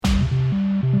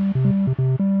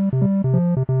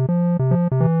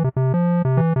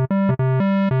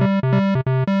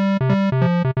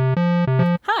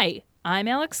I'm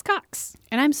Alex Cox.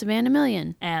 And I'm Savannah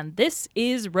Million. And this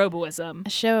is Roboism. A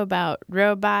show about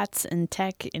robots and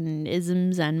tech and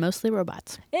isms and mostly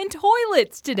robots. And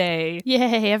toilets today.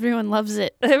 Yay, everyone loves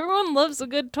it. Everyone loves a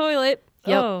good toilet.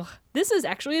 Yep. Oh, this is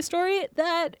actually a story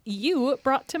that you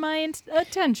brought to my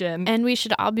attention. And we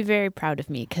should all be very proud of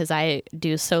me because I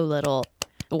do so little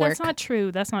work. That's not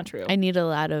true. That's not true. I need a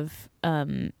lot of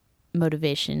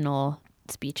motivational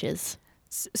speeches.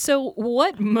 So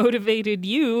what motivated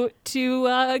you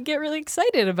to get really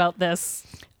excited about this?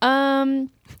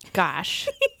 Gosh,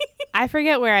 I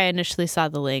forget where I initially saw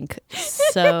the link,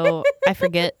 so I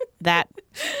forget that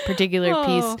particular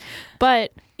piece.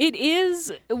 But it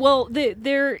is, well,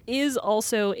 there is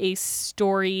also a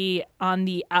story on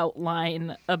the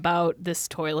outline about this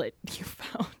toilet you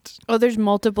found. Oh, there's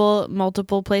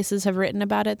multiple places have written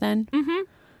about it then?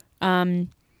 Mm-hmm.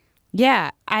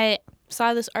 Yeah, I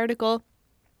saw this article.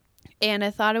 And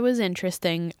I thought it was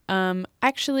interesting.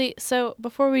 Actually, so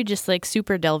before we just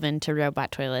super delve into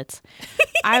robot toilets,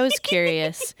 I was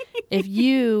curious if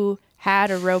you had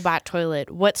a robot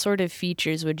toilet, what sort of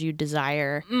features would you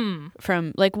desire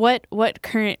from, what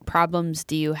current problems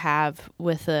do you have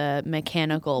with a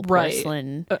mechanical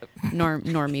porcelain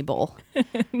normie bowl?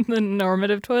 The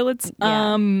normative toilets?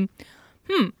 Yeah.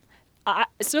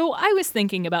 So I was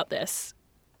thinking about this,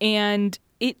 and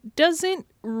it doesn't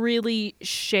really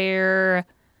share.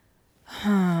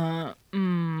 I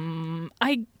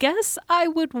guess I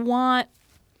would want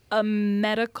a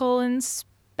medical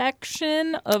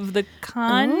inspection of the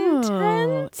contents.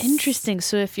 Oh, interesting.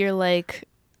 So if you're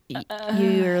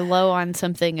you're low on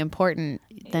something important,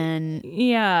 then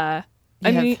yeah,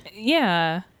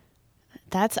 yeah.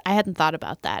 I hadn't thought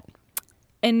about that.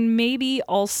 And maybe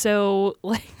also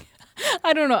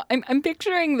I don't know. I'm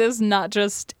picturing this not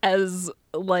just as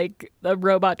a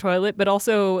robot toilet, but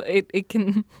also it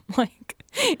can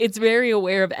it's very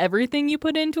aware of everything you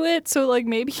put into it. So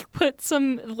maybe you put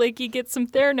some you get some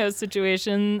Theranos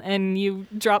situation and you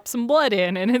drop some blood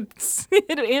in and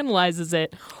it analyzes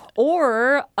it.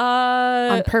 Or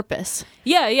on purpose.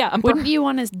 Yeah. Wouldn't you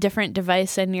want a different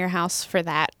device in your house for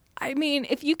that? I mean,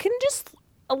 if you can just,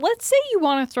 let's say you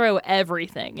want to throw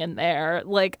everything in there,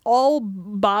 all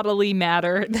bodily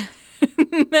matter.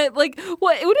 That, wouldn't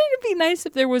it be nice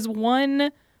if there was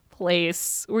one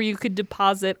place where you could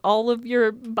deposit all of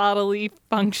your bodily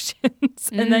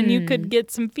functions and then you could get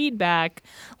some feedback?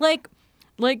 What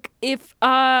if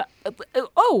you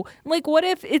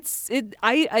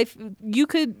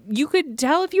could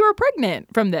tell if you were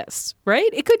pregnant from this, right?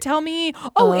 It could tell me,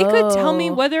 it could tell me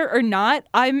whether or not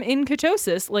I'm in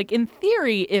ketosis. In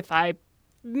theory, if I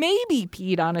maybe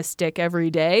peed on a stick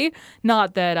every day,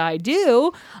 not that I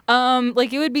do,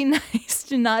 it would be nice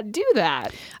to not do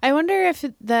that. I wonder if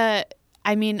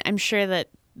I'm sure that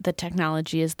the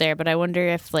technology is there, but I wonder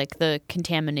if the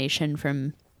contamination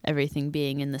from everything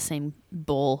being in the same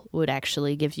bowl would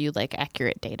actually give you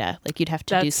accurate data. You'd have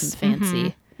to do some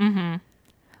fancy.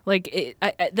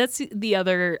 That's the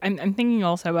other. I'm thinking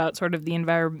also about sort of the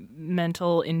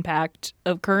environmental impact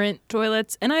of current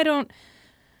toilets, and I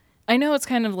know it's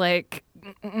kind of I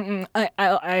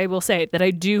will say that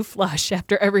I do flush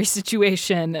after every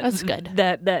situation. That's good.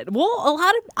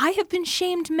 I have been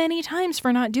shamed many times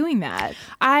for not doing that.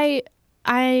 I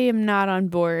am not on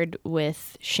board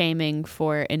with shaming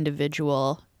for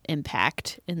individual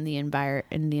impact in the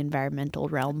environmental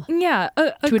realm. Yeah,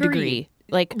 to a degree.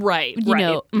 Right.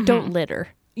 Don't litter.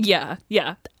 Yeah.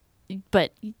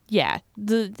 But yeah,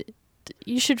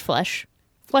 you should flush.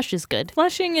 Flush is good.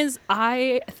 Flushing is,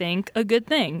 I think, a good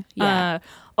thing. Yeah.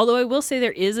 Although I will say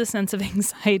there is a sense of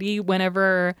anxiety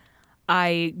whenever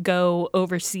I go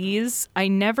overseas. I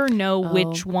never know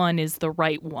which one is the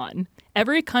right one.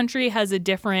 Every country has a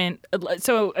different.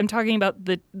 So I'm talking about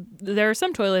there are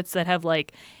some toilets that have a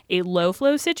low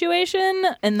flow situation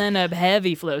and then a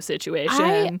heavy flow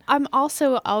situation. I'm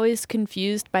also always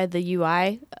confused by the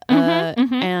UI,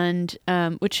 and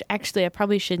which actually I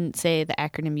probably shouldn't say the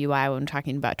acronym UI when I'm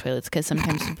talking about toilets because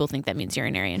sometimes people think that means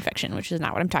urinary infection, which is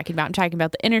not what I'm talking about. I'm talking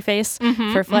about the interface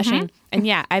for flushing. And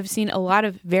yeah, I've seen a lot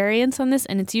of variants on this,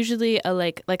 and it's usually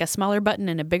a smaller button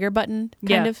and a bigger button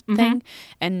kind of thing.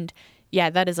 And yeah,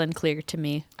 that is unclear to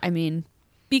me. I mean,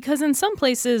 because in some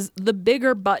places the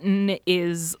bigger button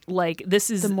is this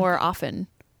is the more often.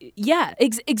 Yeah,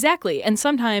 exactly. And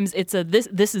sometimes it's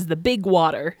this is the big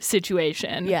water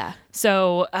situation. Yeah.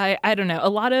 So I don't know. A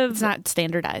lot of it's not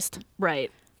standardized. Right.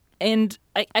 And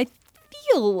I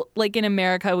feel like in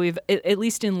America we've at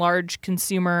least in large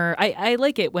consumer I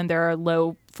like it when there are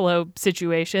low flow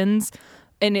situations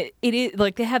and it is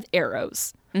they have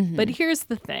arrows. But here's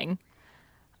the thing.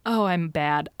 Oh, I'm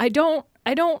bad. I don't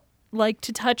like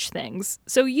to touch things.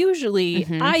 So usually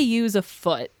I use a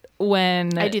foot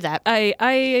when I do that.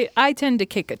 I tend to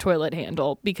kick a toilet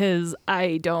handle because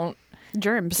I don't.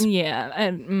 Germs. Yeah.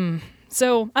 And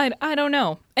so I don't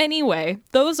know. Anyway,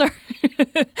 those are.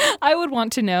 I would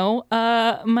want to know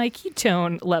my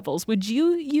ketone levels. Would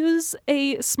you use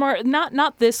a smart?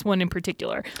 Not this one in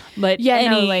particular, but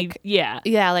like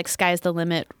sky's the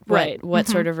limit. Right. What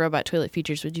sort of robot toilet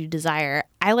features would you desire?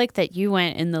 I like that you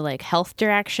went in the like health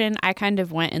direction. I kind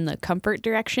of went in the comfort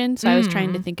direction. So I was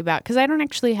trying to think about, because I don't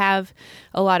actually have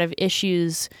a lot of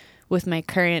issues with my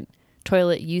current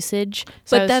toilet usage.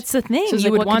 But that's the thing.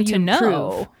 You would want to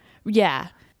know. Yeah.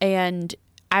 And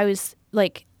I was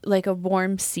like a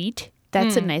warm seat.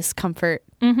 That's a nice comfort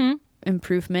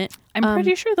improvement. I'm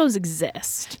pretty sure those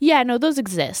exist. Yeah, no, those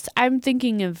exist. I'm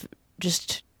thinking of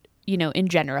just, in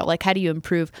general, like how do you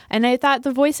improve? And I thought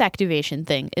the voice activation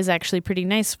thing is actually pretty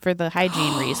nice for the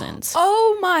hygiene reasons.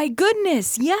 Oh my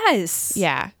goodness, yes.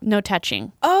 Yeah, no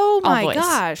touching. Oh my voice.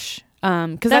 Gosh.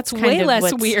 Because that's kind way of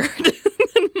less weird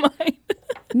than mine.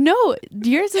 No,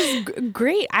 yours is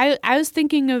great. I was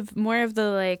thinking of more of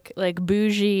the like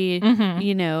bougie,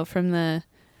 from the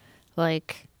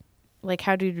like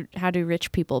how do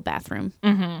rich people bathroom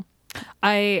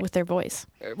with their voice.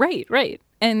 Right.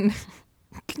 And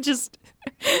just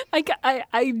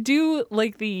I do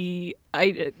like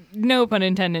no pun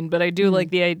intended, but I do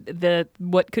like the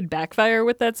what could backfire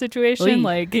with that situation.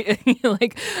 Oy.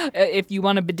 Like if you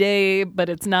want a bidet, but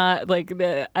it's not like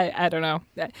I don't know.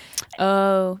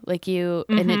 Oh, like you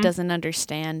and it doesn't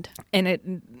understand, and it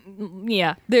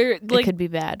could be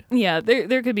bad. Yeah,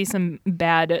 there could be some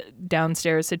bad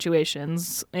downstairs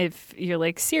situations if you're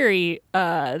like Siri,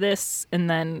 this, and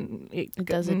then it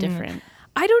does it different.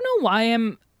 I don't know why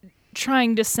I'm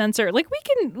trying to censor. Like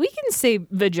we can say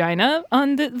vagina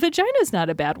on the vagina's not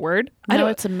a bad word. No,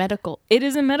 it's a medical. It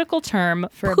is a medical term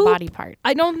for poop, a body part.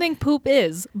 I don't think poop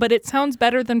is, but it sounds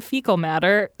better than fecal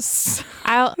matter.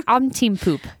 I'm team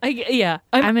poop.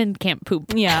 I'm in camp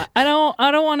poop. Yeah, I don't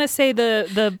want to say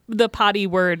the potty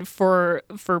word for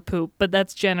poop, but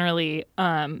that's generally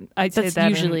I'd say that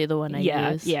usually the one I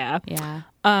use. Yeah.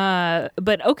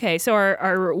 But okay, so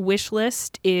our wish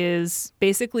list is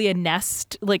basically a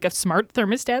Nest, like a smart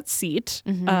thermostat seat,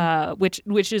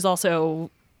 which is also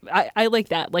I like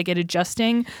that, like it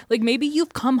adjusting. Like maybe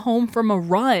you've come home from a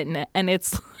run and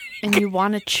it's like and you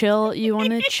want to chill. You want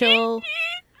to chill.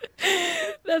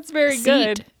 That's very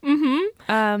seat.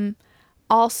 Good.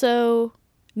 Also,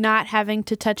 not having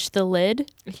to touch the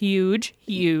lid. Huge.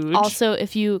 Also,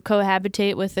 if you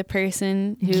cohabitate with a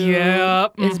person who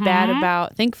is bad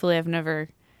about, thankfully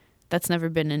that's never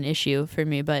been an issue for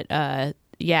me, but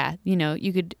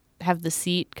you could have the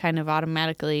seat kind of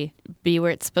automatically be where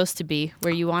it's supposed to be,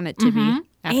 where you want it to be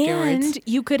afterwards. And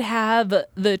you could have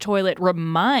the toilet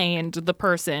remind the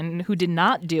person who did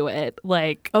not do it,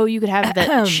 like... Oh, you could have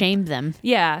that shame them.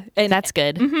 Yeah. And that's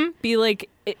good. Be like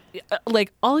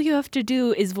all you have to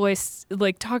do is voice,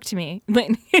 like, talk to me.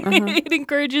 It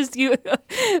encourages you,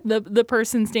 the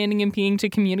person standing and peeing, to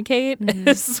communicate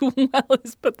as well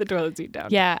as put the toilet seat down.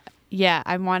 Yeah,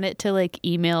 I want it to like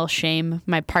email shame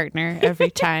my partner every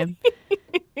time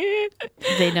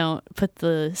they don't put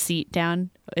the seat down.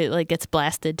 It like gets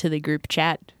blasted to the group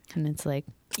chat, and it's like,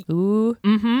 ooh.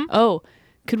 Oh,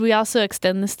 could we also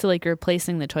extend this to like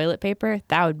replacing the toilet paper?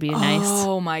 That would be nice.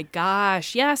 Oh my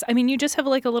gosh, yes. I mean, you just have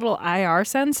like a little IR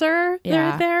sensor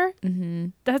right there.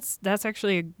 That's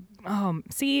actually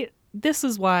see. This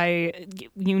is why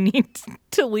you need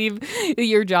to leave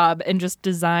your job and just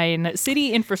design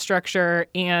city infrastructure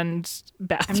and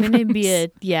bathrooms. I'm going to be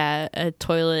a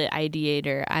toilet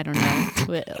ideator. I don't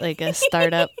know, like a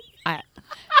startup.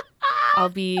 I'll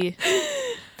be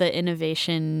the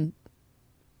innovation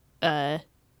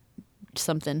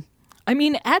something. I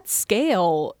mean, at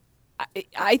scale,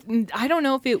 I don't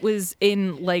know if it was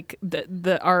in like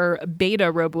our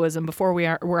beta Roboism before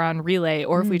we're on Relay,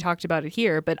 or if we talked about it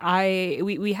here, but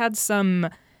we had some,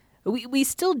 we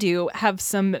still do have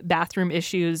some bathroom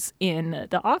issues in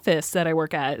the office that I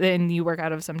work at and you work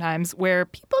out of sometimes, where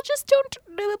people just don't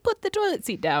put the toilet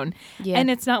seat down. Yeah. And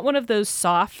it's not one of those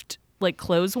soft like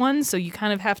close ones, so you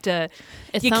kind of have to,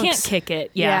 can't kick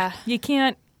it. Yeah. You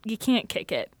can't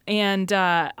kick it. And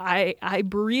I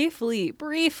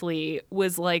briefly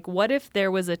was like, what if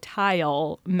there was a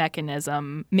tile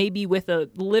mechanism, maybe with a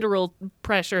literal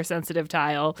pressure sensitive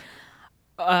tile,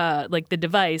 like the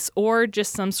device, or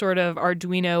just some sort of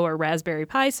Arduino or Raspberry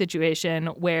Pi situation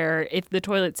where if the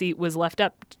toilet seat was left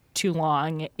up too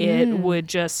long, it would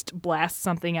just blast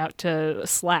something out to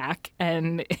Slack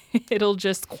and it'll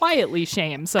just quietly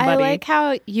shame somebody. I like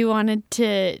how you wanted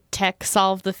to tech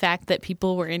solve the fact that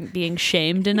people weren't being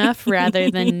shamed enough rather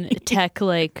than tech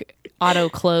like auto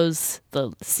close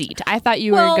the seat. I thought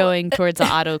you were going towards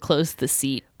the auto close the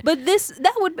seat. But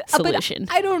that would solution.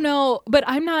 I don't know, but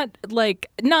I'm not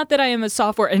not that I am a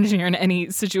software engineer in any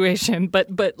situation, but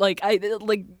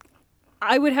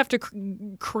I would have to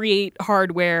create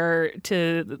hardware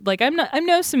to I'm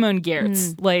no Simone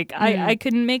Giertz. I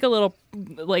can make a little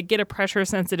get a pressure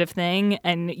sensitive thing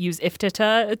and use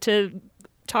Ifttta to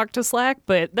talk to Slack,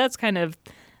 but that's kind of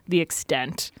the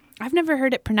extent. I've never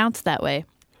heard it pronounced that way.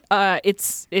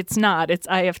 It's not. It's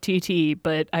IFTT,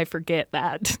 but I forget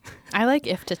that. I like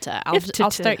Ifttta.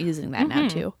 I'll start using that now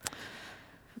too.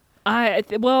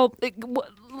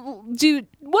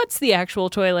 What's the actual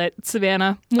toilet,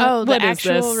 Savannah? The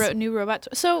actual new robot.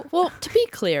 So, to be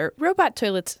clear, robot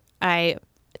toilets,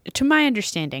 to my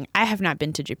understanding, I have not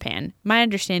been to Japan. My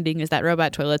understanding is that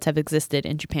robot toilets have existed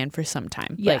in Japan for some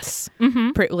time. Yes.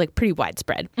 Pretty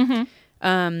widespread.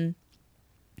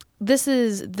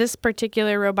 This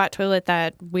particular robot toilet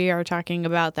that we are talking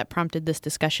about that prompted this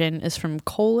discussion is from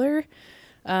Kohler,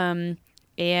 and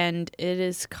it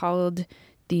is called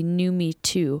the Numi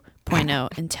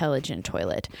 2.0 intelligent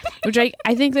toilet, which I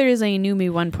think there is a Numi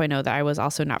 1.0 that I was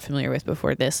also not familiar with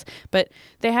before this, but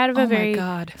they had a very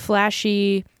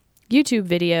flashy YouTube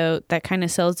video that kind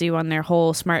of sells you on their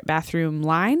whole smart bathroom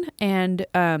line, and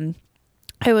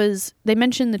they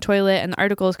mentioned the toilet, and the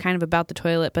article is kind of about the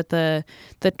toilet, but the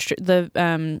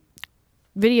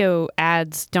video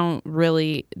ads don't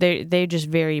really, they just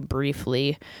very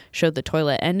briefly show the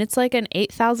toilet, and it's like an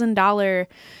 $8,000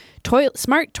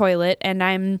 smart toilet, and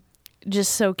I'm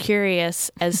just so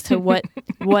curious as to what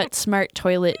smart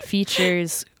toilet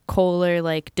features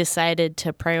Kohler decided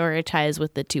to prioritize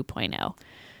with the 2.0.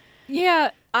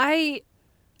 Yeah, I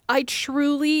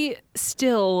truly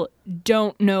still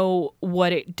don't know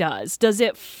what it does. Does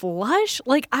it flush?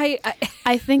 I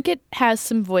think it has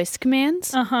some voice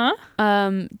commands.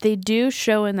 They do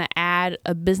show in the ad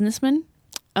a businessman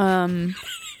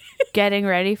getting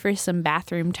ready for some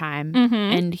bathroom time,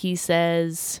 and he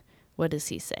says, what does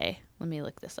he say? Let me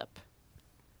look this up.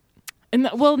 And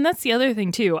that's the other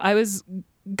thing too. I was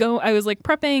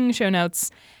prepping show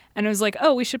notes, and I was like,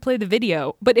 oh, we should play the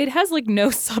video, but it has no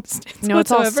substance. No,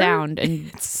 whatsoever. It's all sound,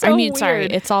 and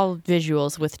weird. It's all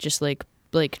visuals with just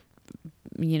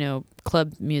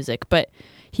club music. But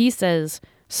he says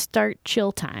start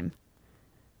chill time,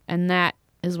 and that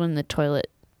is when the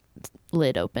toilet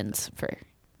lid opens for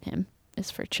him. Is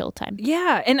for chill time.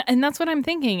 Yeah, and that's what I'm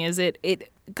thinking. Is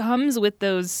it comes with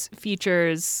those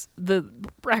features, the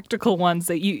practical ones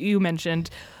that you mentioned,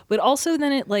 but also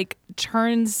then it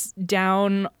turns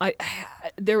down.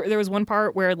 There was one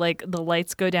part where the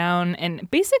lights go down,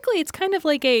 and basically it's kind of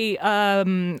like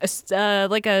a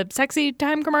sexy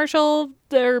time commercial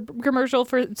or commercial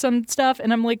for some stuff,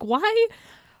 and I'm like, why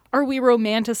are we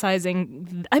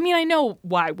romanticizing? I mean, I know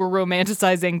why we're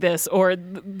romanticizing this, or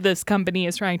this company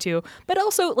is trying to, but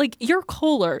also you're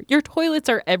Kohler, your toilets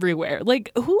are everywhere.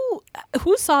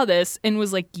 Who saw this and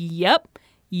was like, yep,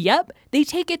 they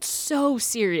take it so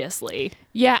seriously.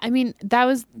 Yeah, I mean, that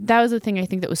was the thing I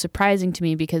think that was surprising to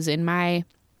me, because when I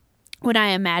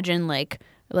imagine like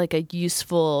a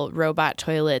useful robot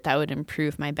toilet that would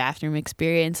improve my bathroom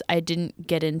experience, I didn't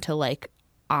get into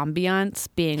ambiance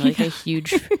being a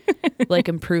huge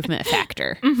improvement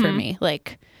factor for me.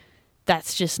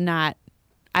 That's just not,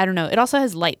 I don't know. It also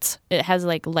has lights. It has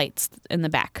lights in the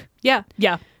back. Yeah.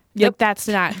 Yep.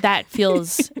 That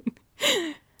feels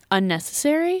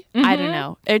unnecessary. I don't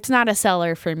know. It's not a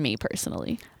seller for me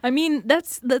personally. I mean,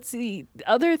 that's the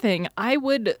other thing. I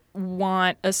would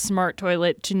want a smart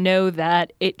toilet to know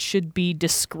that it should be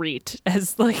discreet,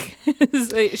 as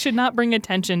it should not bring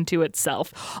attention to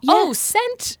itself. Yeah. Oh,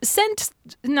 scent,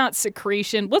 not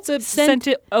secretion. What's a scent?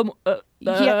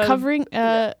 Covering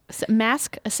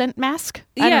mask, a scent mask.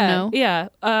 I don't know. Yeah,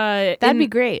 that'd be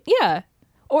great. Yeah.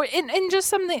 Or and just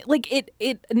something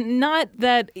it not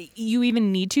that you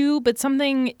even need to, but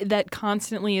something that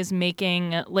constantly is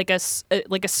making a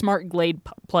smart Glade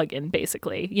plugin,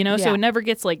 basically, so it never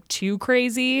gets too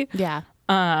crazy. Yeah.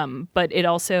 But it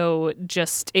also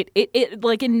just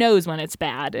it knows when it's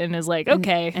bad and is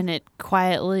okay, and it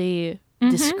quietly,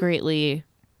 discreetly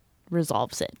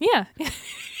resolves it. Yeah.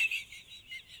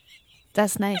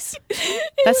 That's nice.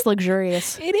 That's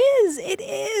luxurious. It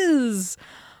is.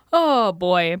 Oh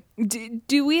boy.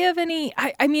 Do we have any?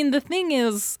 I mean, the thing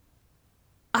is,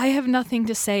 I have nothing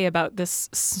to say about this.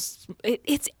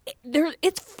 It's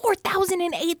 $4,000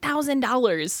 and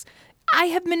 $8,000. I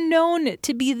have been known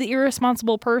to be the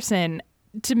irresponsible person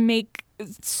to make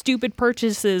stupid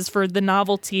purchases for the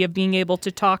novelty of being able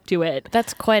to talk to it.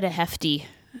 That's quite a hefty.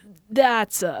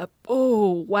 That's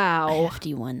wow.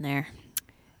 Hefty one there.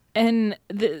 And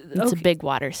It's a big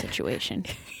water situation.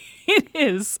 It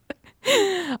is.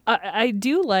 I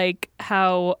do like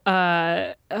how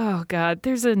oh god,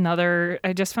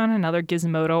 I just found another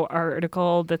Gizmodo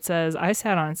article that says I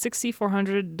sat on a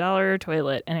 $6,400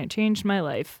 toilet and it changed my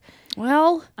life.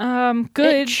 Well,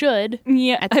 good. It should.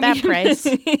 Yeah, at that price.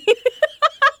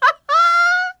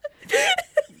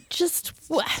 Just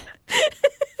what?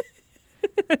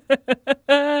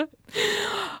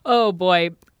 Oh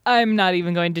boy, I'm not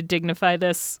even going to dignify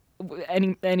this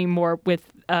anymore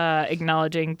with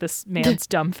acknowledging this man's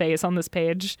dumb face on this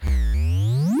page.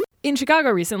 In Chicago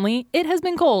recently, it has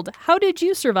been cold. How did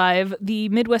you survive the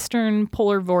Midwestern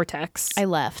polar vortex? I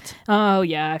left. Oh,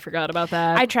 yeah, I forgot about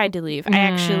that. I tried to leave.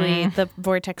 The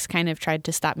vortex kind of tried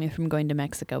to stop me from going to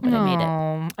Mexico, but I made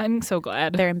it. I'm so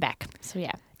glad. There and back. So,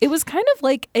 yeah. It was kind of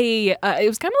like I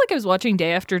was watching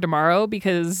Day After Tomorrow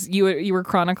because you were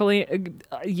chronicling.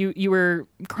 You were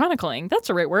chronicling. That's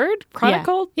the right word.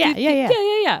 Chronicle.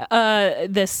 Yeah.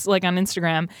 This like on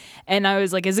Instagram, and I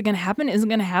was like, "Is it gonna happen? Is it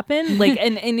gonna happen?" Like,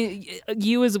 and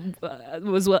you as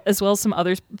well as some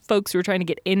other folks who were trying to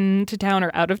get into town or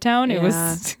out of town. It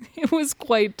was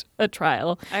quite a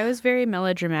trial. I was very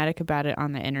melodramatic about it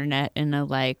on the internet in a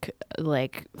like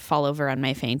fall over on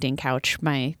my fainting couch.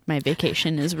 My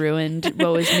vacation is ruined,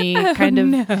 woe is me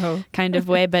kind of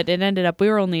way, but it ended up we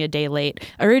were only a day late.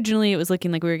 Originally it was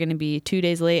looking like we were going to be 2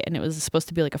 days late, and it was supposed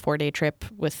to be like a 4-day trip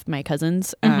with my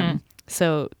cousins.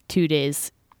 So 2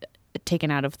 days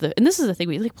taken out of and this is the thing,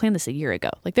 we like planned this a year ago.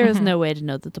 Like there was no way to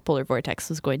know that the polar vortex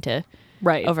was going to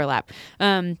overlap.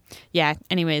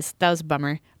 Anyways, that was a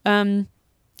bummer.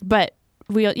 But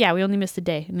we only missed a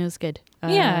day, and it was good.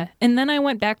 And then I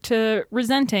went back to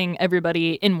resenting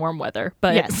everybody in warm weather.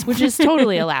 But yes, which is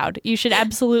totally allowed. You should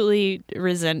absolutely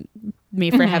resent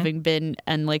me for having been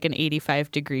on like an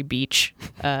 85-degree beach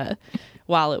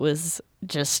while it was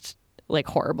just like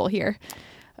horrible here.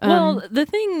 Well, the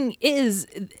thing is,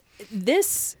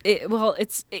 this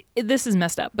is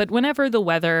messed up. But whenever the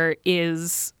weather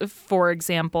is, for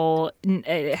example,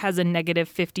 it has a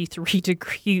negative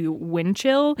 53-degree wind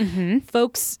chill,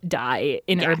 folks die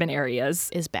in urban areas.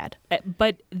 Is bad.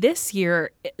 But this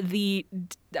year,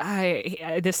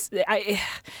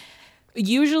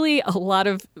 usually a lot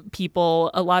of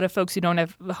folks who don't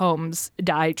have homes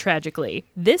die tragically.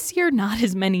 This year, not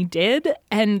as many did.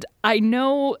 And I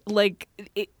know, like,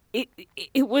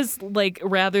 it was like,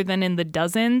 rather than in the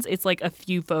dozens, it's like a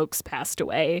few folks passed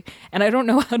away. And I don't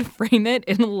know how to frame it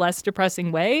in a less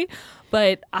depressing way,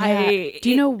 but do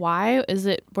you know why?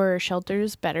 Were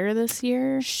shelters better this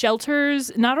year?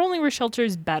 Not only were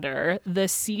shelters better, the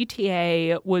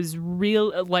CTA was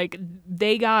real, like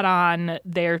they got on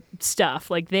their stuff.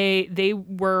 Like they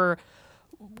were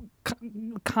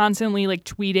constantly like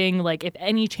tweeting like if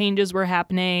any changes were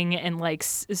happening, and like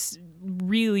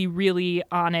really, really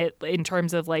on it in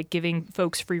terms of like giving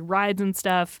folks free rides and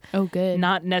stuff. Oh, good.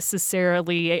 Not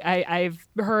necessarily. I've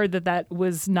heard that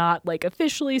was not like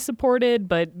officially supported,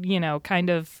 but you know, kind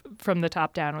of from the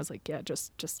top down was like, yeah,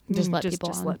 just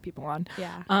let people on.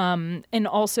 Yeah. And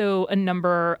also a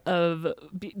number of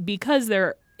because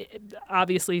they're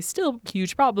obviously still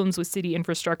huge problems with city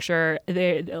infrastructure.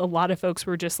 A lot of folks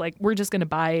were just like, we're just going to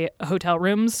buy hotel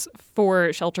rooms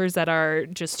for shelters that are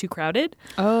just too crowded.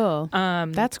 Oh,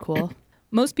 that's cool.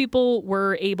 Most people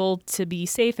were able to be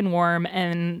safe and warm,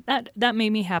 and that made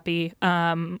me happy.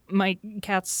 My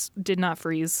cats did not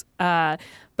freeze. But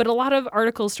a lot of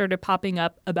articles started popping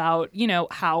up about, you know,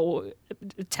 how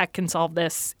tech can solve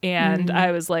this. And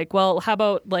I was like, well, how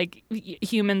about like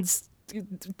humans?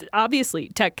 Obviously,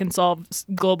 tech can solve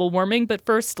global warming, but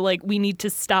first, like, we need to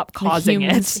stop causing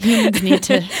it. Humans need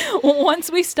to.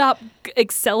 Once we stop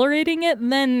accelerating it,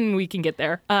 then we can get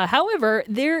there. However,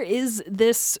 there is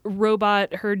this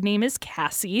robot. Her name is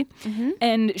Cassie,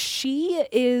 and she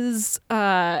is,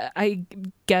 I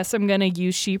guess I'm going to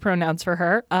use she pronouns for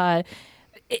her,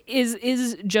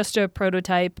 is just a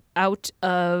prototype out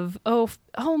of,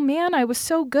 oh man, I was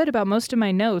so good about most of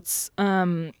my notes.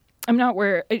 I'm not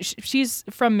where she's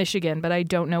from Michigan, but I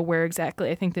don't know where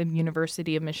exactly. I think the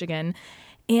University of Michigan.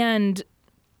 And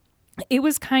it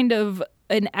was kind of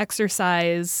an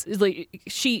exercise, like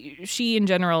she in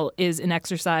general is an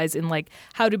exercise in like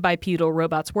how do bipedal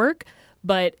robots work.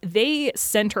 But they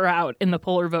sent her out in the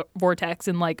polar vortex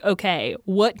and like, okay,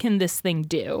 what can this thing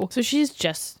do? So she's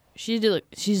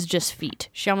She's just feet.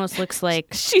 She almost looks like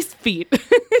She's feet.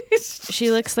 she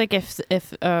looks like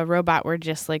if a robot were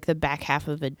just like the back half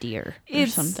of a deer or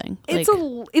something.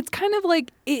 It's kind of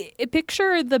like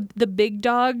picture the big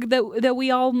dog that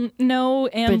we all know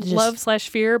and love /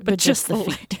 fear, but just the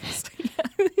feet.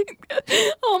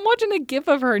 Oh, I'm watching a gif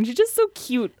of her and she's just so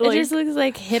cute. It just looks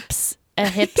like hips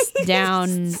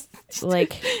down,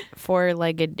 like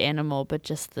 4-legged animal, but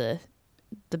just the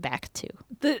back too.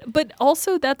 But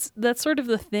also that's sort of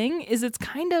the thing is it's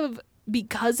kind of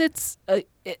because it's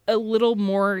a little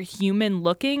more human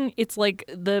looking. It's like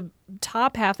the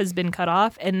top half has been cut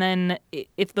off, and then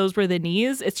if those were the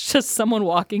knees, it's just someone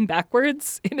walking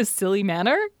backwards in a silly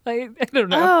manner. I don't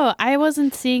know. Oh, I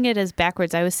wasn't seeing it as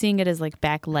backwards. I was seeing it as like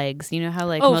back legs. You know how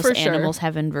like most animals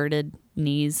have inverted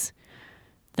knees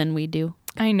than we do.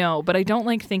 I know, but I don't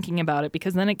like thinking about it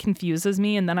because then it confuses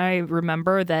me, and then I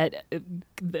remember that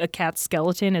a cat's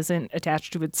skeleton isn't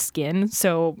attached to its skin,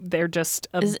 so they're just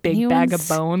a big bag of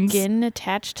bones. Skin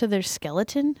attached to their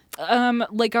skeleton?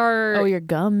 Like our your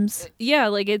gums. Yeah,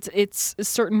 like it's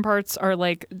certain parts are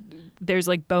like there's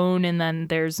like bone and then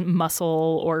there's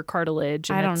muscle or cartilage,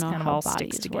 and I don't it's know kind of how all bodies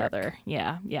sticks together. work.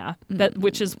 Yeah. That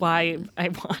which is why I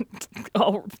want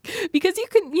because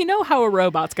you know how a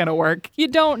robot's gonna work. You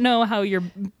don't know how your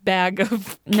bag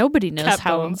of nobody knows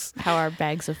how our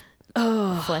bags of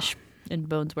flesh and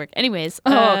bones work. Anyways,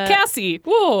 Cassie.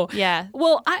 Whoa. Yeah.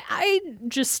 Well, I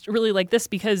just really like this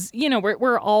because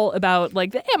we're all about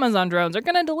like the Amazon drones are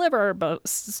gonna deliver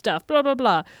stuff, blah blah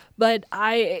blah. But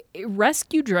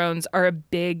rescue drones are a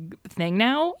big thing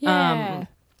now. Yeah.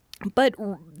 But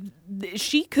they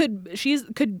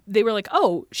were like,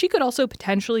 oh, she could also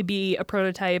potentially be a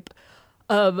prototype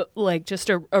of like just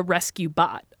a rescue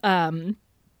bot. And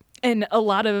a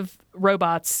lot of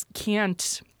robots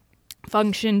can't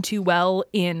function too well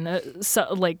in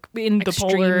the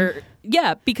polar.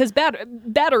 Yeah, because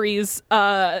batteries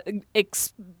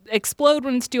explode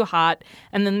when it's too hot,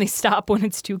 and then they stop when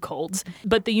it's too cold.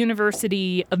 But the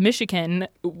University of Michigan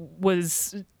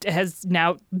has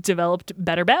now developed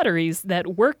better batteries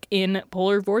that work in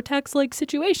polar vortex-like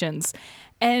situations.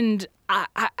 And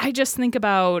I just think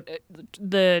about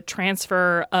the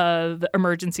transfer of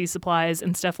emergency supplies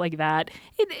and stuff like that.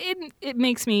 It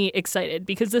makes me excited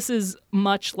because this is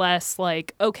much less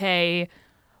like, okay,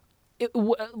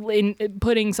 in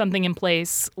putting something in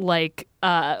place like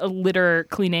litter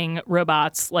cleaning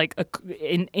robots like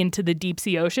into the deep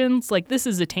sea oceans. Like this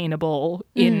is attainable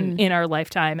in our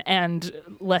lifetime and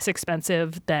less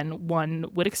expensive than one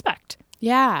would expect.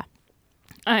 Yeah.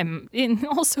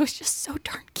 Also, it's just so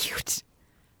darn cute.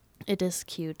 It is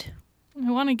cute. I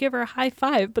want to give her a high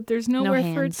five, but there's nowhere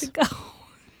for it to go.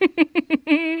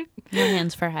 No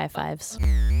hands for high fives.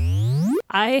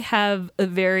 I have a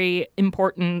very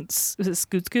important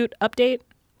Scoot update.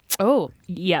 Oh.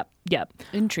 Yep.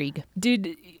 Intrigue.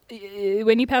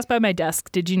 When you passed by my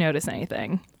desk, did you notice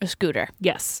anything? A scooter.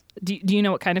 Yes. Do you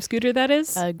know what kind of scooter that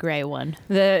is? A gray one.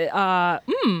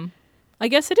 I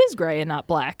guess it is gray and not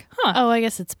black. Huh. Oh, I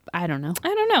guess I don't know.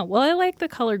 Well, I like the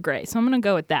color gray, so I'm going to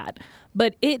go with that.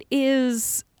 But it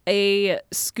is a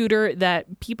scooter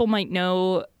that people might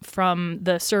know from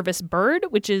the service Bird,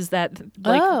 which is that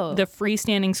the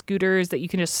freestanding scooters that you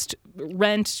can just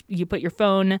rent. You put your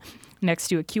phone next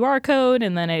to a QR code,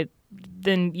 and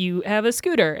then you have a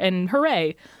scooter, and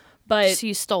hooray. But so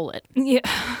you stole it. Yeah.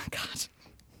 God.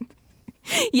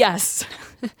 Yes.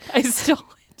 I stole it.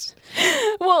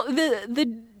 Well,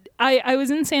 I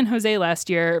was in San Jose last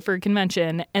year for a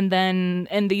convention,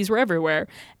 and these were everywhere.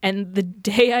 And the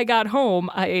day I got home,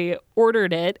 I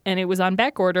ordered it, and it was on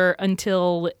back order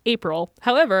until April.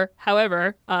 However,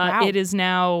 wow. It is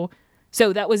now.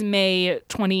 So that was June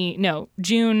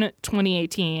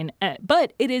 2018,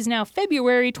 but it is now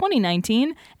February 2019,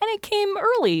 and it came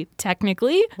early,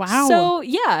 technically. Wow. So,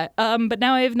 yeah, but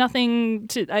now I have nothing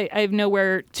to, I have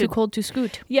nowhere to. Too cold to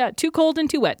scoot. Yeah, too cold and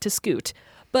too wet to scoot.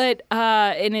 But,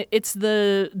 and it's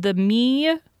the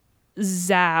Mi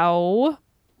Xiaomi's.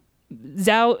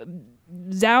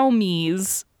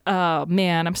 Oh,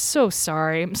 man, I'm so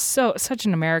sorry. I'm such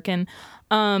an American.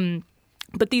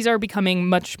 But these are becoming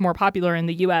much more popular in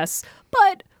the U.S.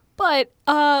 But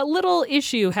a little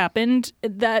issue happened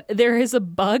that there is a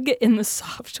bug in the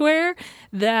software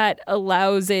that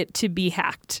allows it to be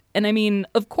hacked. And I mean,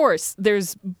 of course,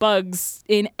 there's bugs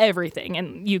in everything,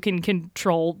 and you can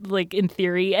control, like, in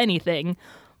theory, anything.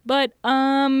 But,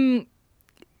 Wait,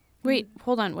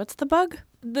 hold on. What's the bug?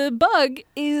 The bug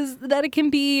is that it can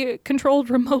be controlled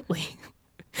remotely.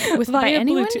 By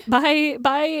anyone? Bluetooth,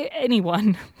 by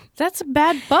anyone. That's a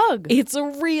bad bug. It's a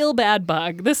real bad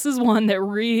bug. This is one that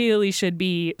really should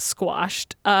be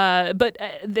squashed. But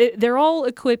they're all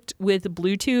equipped with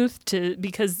Bluetooth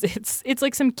because it's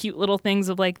like some cute little things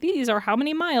of like, these are how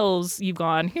many miles you've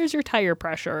gone. Here's your tire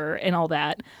pressure and all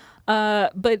that.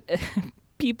 But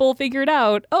people figured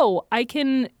out, oh, I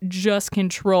can just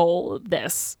control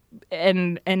this.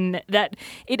 And that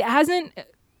it hasn't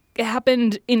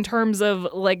happened in terms of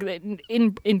like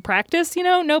in practice,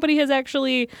 nobody has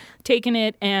actually taken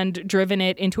it and driven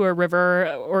it into a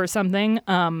river or something.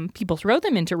 People throw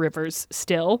them into rivers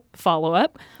still, follow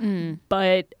up.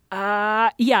 But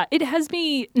yeah, it has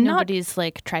me Nobody's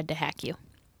like tried to hack you.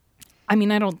 I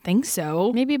mean, I don't think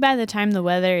so. Maybe by the time the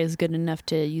weather is good enough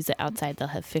to use it outside, they'll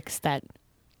have fixed that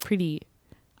pretty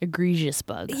egregious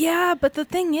bug. Yeah, but the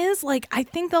thing is, like, I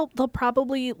think they'll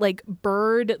probably like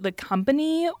Bird, the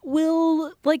company,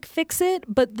 will like fix it,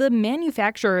 but the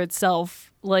manufacturer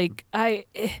itself, like,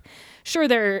 sure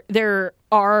there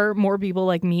are more people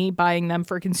like me buying them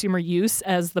for consumer use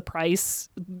as the price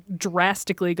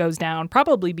drastically goes down,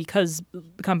 probably because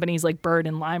companies like Bird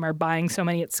and Lime are buying so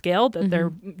many at scale that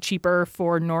they're cheaper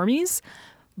for normies.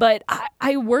 But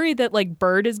I worry that like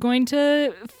Bird is going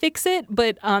to fix it,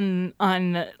 but on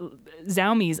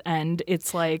Xiaomi's end,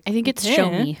 it's like I think it's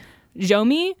Xiaomi.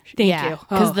 Xiaomi? Thank you.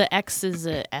 Because the X is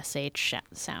a SH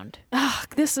sound.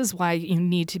 This is why you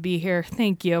need to be here.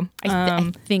 Thank you.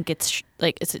 I think it's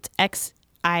it's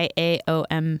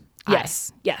XIAOMI.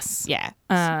 Yes.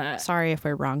 Yeah. Sorry if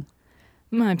we're wrong.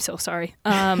 I'm so sorry.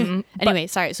 Anyway,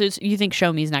 sorry. So you think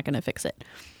Xiaomi's not going to fix it?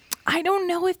 I don't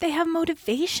know if they have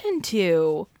motivation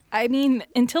to. I mean,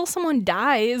 until someone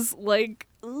dies, like,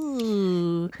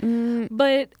 ooh.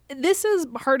 But this is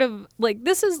part of, like,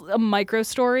 this is a micro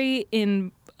story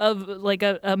of like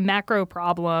a macro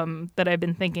problem that I've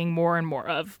been thinking more and more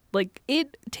of. Like,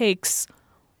 it takes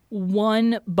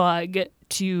one bug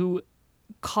to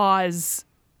cause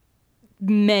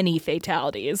many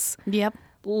fatalities. Yep.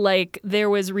 Like, there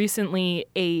was recently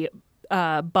a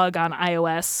bug on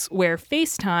iOS where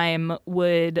FaceTime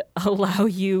would allow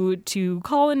you to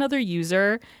call another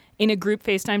user in a group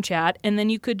FaceTime chat, and then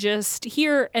you could just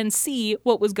hear and see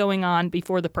what was going on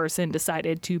before the person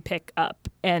decided to pick up.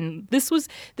 And this was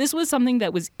something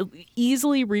that was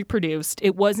easily reproduced.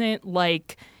 It wasn't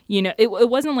like, it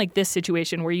wasn't like this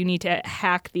situation where you need to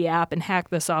hack the app and hack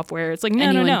the software. It's like,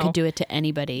 anyone could do it to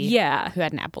anybody yeah. who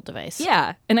had an Apple device.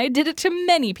 Yeah. And I did it to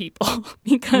many people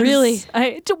because really?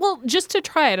 Just to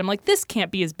try it. I'm like, this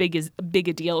can't be as big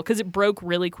a deal because it broke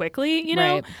really quickly,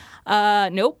 Right.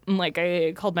 Nope. And like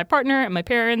I called my partner and my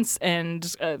parents and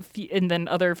then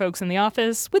other folks in the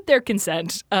office with their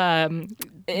consent. And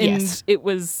yes. It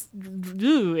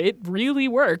really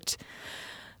worked.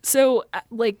 So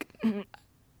like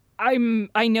I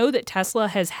know that Tesla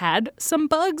has had some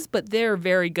bugs, but they're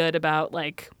very good about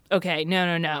like, okay,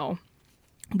 no.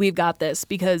 We've got this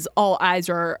because all eyes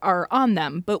are on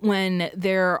them. But when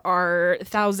there are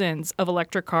thousands of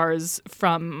electric cars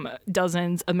from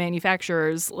dozens of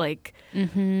manufacturers, like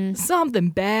something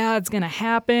bad's going to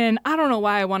happen. I don't know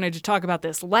why I wanted to talk about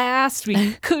this last.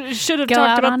 We should have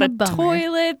talked about the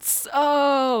toilets.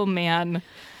 Oh, man.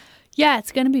 Yeah,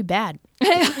 it's going to be bad.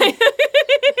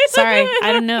 Sorry,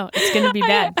 I don't know. It's going to be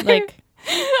bad. Like,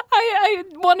 I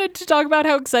wanted to talk about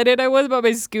how excited I was about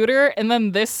my scooter, and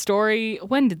then this story.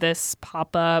 When did this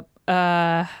pop up?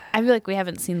 I feel like we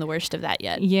haven't seen the worst of that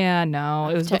yet. Yeah, no,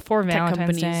 it was before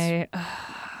Valentine's Day.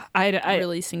 I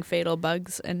releasing fatal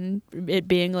bugs and it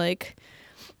being like,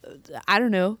 I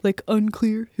don't know, like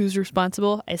unclear who's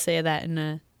responsible. I say that in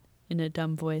a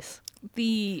dumb voice.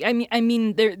 I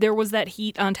mean, there was that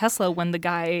heat on Tesla when the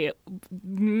guy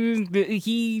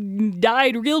he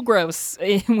died real gross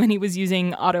when he was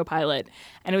using autopilot,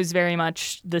 and it was very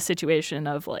much the situation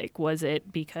of like, was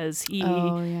it because he?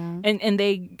 Oh yeah. And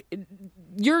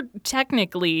they're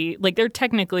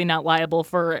technically not liable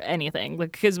for anything,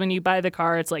 like, because when you buy the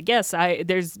car, it's like, yes,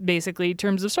 there's basically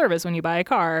terms of service when you buy a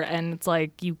car, and it's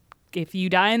like if you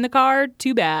die in the car,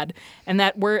 too bad. And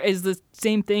that is the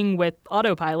same thing with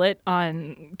autopilot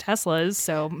on Teslas.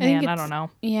 So, man, I don't know.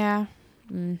 Yeah.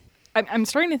 I'm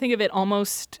starting to think of it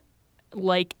almost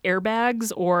like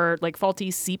airbags or like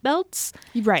faulty seatbelts.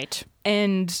 Right.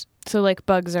 And so like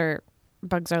bugs are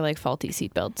like faulty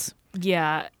seatbelts.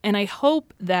 Yeah. And I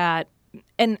hope that,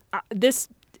 and this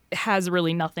has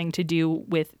really nothing to do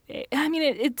with, I mean,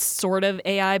 it's sort of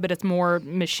AI, but it's more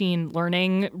machine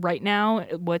learning right now,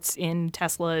 what's in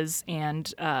Teslas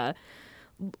and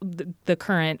the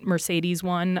current Mercedes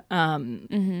one.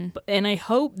 And I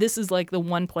hope this is like the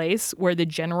one place where the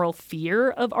general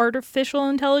fear of artificial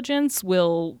intelligence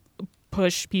will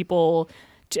push people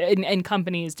and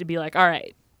companies to be like, all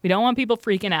right, we don't want people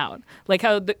freaking out. Like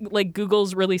how like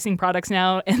Google's releasing products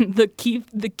now, and the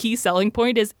key selling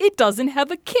point is it doesn't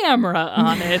have a camera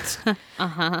on it.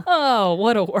 Oh,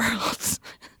 what a world.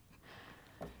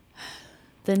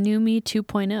 The new Me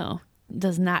 2.0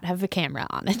 does not have a camera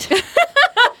on it.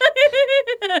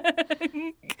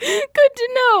 Good to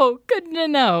know. Good to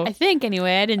know. I think,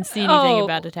 anyway. I didn't see anything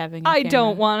about it having a camera. I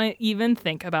don't want to even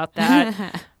think about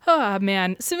that. Oh,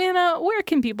 man. Savannah, where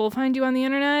can people find you on the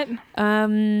internet?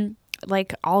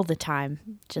 Like all the time.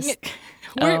 Just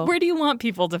where do you want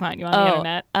people to find you on the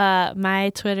internet? My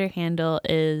Twitter handle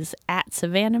is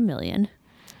 @SavannahMillion.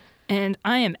 And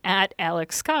I am at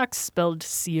Alex Cox, spelled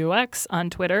CUX, on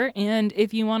Twitter. And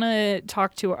if you want to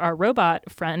talk to our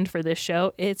robot friend for this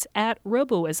show, it's at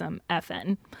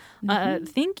RoboismFN.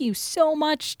 Thank you so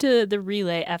much to the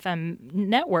Relay FM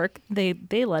network.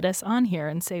 They let us on here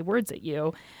and say words at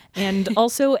you. And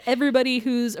also everybody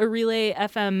who's a Relay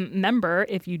FM member,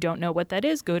 if you don't know what that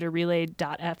is, go to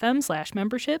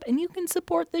relay.fm/membership and you can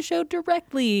support the show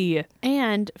directly.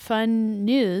 And fun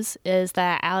news is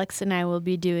that Alex and I will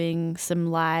be doing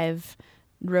some live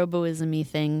Roboism-y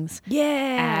things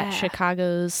at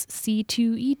Chicago's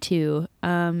C2E2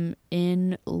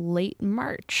 in late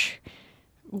March.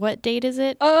 What date is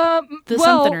it?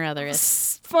 Something or other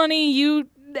is. Funny you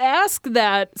ask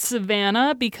that,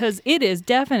 Savannah, because it is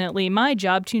definitely my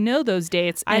job to know those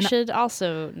dates. I should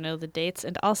also know the dates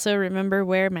and also remember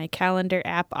where my calendar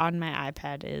app on my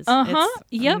iPad is.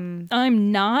 Yep.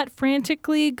 I'm not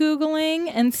frantically Googling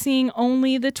and seeing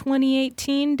only the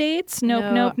 2018 dates.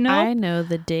 Nope. I know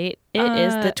the date. It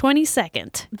is the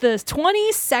 22nd. The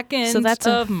 22nd so that's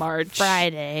of March.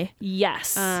 Friday.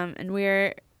 Yes. And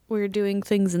we're doing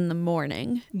things in the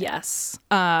morning. Yes.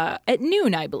 At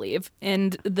noon, I believe.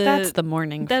 And that's the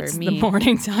morning for me. That's the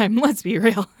morning time. Let's be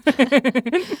real.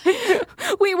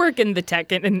 We work in the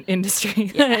tech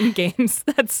industry and games.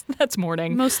 That's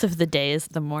morning. Most of the day is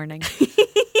the morning.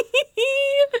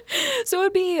 So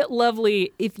it'd be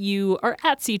lovely if you are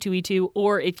at C2E2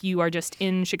 or if you are just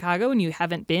in Chicago and you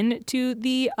haven't been to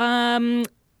the,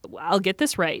 I'll get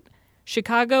this right,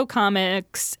 Chicago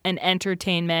Comics and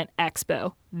Entertainment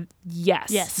Expo.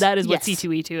 Yes, that is what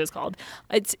C2E2 is called.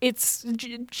 It's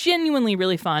genuinely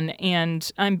really fun, and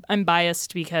I'm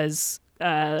biased because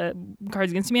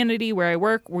Cards Against Humanity, where I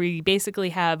work, we basically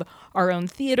have our own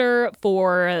theater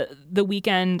for the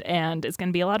weekend, and it's going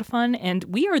to be a lot of fun. And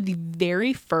we are the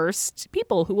very first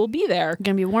people who will be there.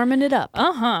 Going to be warming it up.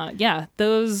 Yeah,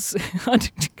 those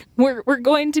we're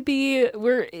going to be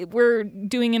we're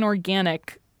doing an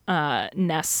organic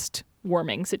nest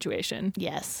warming situation.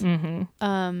 Yes.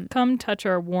 Come touch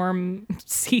our warm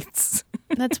seats.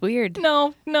 That's weird.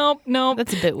 No.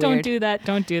 That's a bit weird.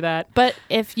 Don't do that. But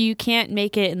if you can't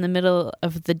make it in the middle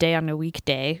of the day on a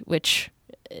weekday, which,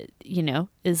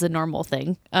 is a normal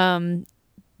thing,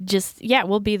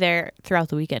 we'll be there throughout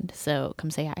the weekend. So come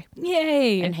say hi.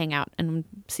 Yay. And hang out and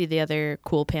see the other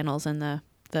cool panels in the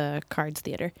Cards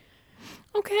Theater.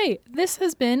 Okay, this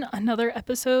has been another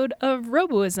episode of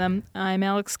Roboism. I'm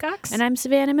Alex Cox. And I'm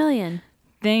Savannah Million.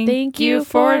 Thank you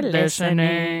for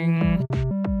listening.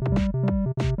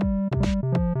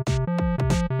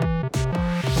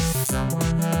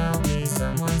 Someone help me,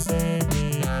 someone save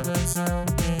me. I learned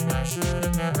something I should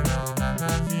have never known. I'm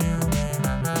not human,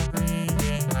 I'm not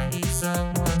breathing. I need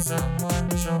someone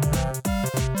to show me love.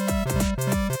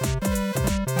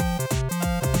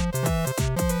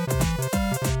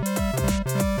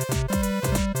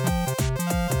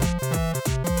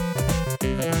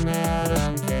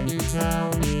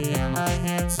 Tell me, am I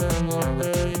handsome or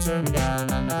will you turn me down?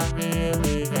 I'm not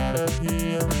really that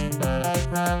appealing, but I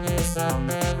promise I'll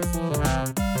never fool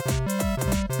around.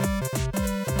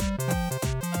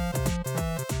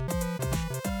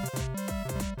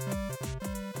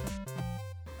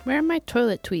 Where are my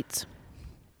toilet tweets?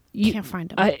 You can't find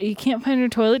them. You can't find your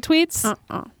toilet tweets?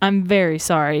 I'm very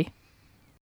sorry.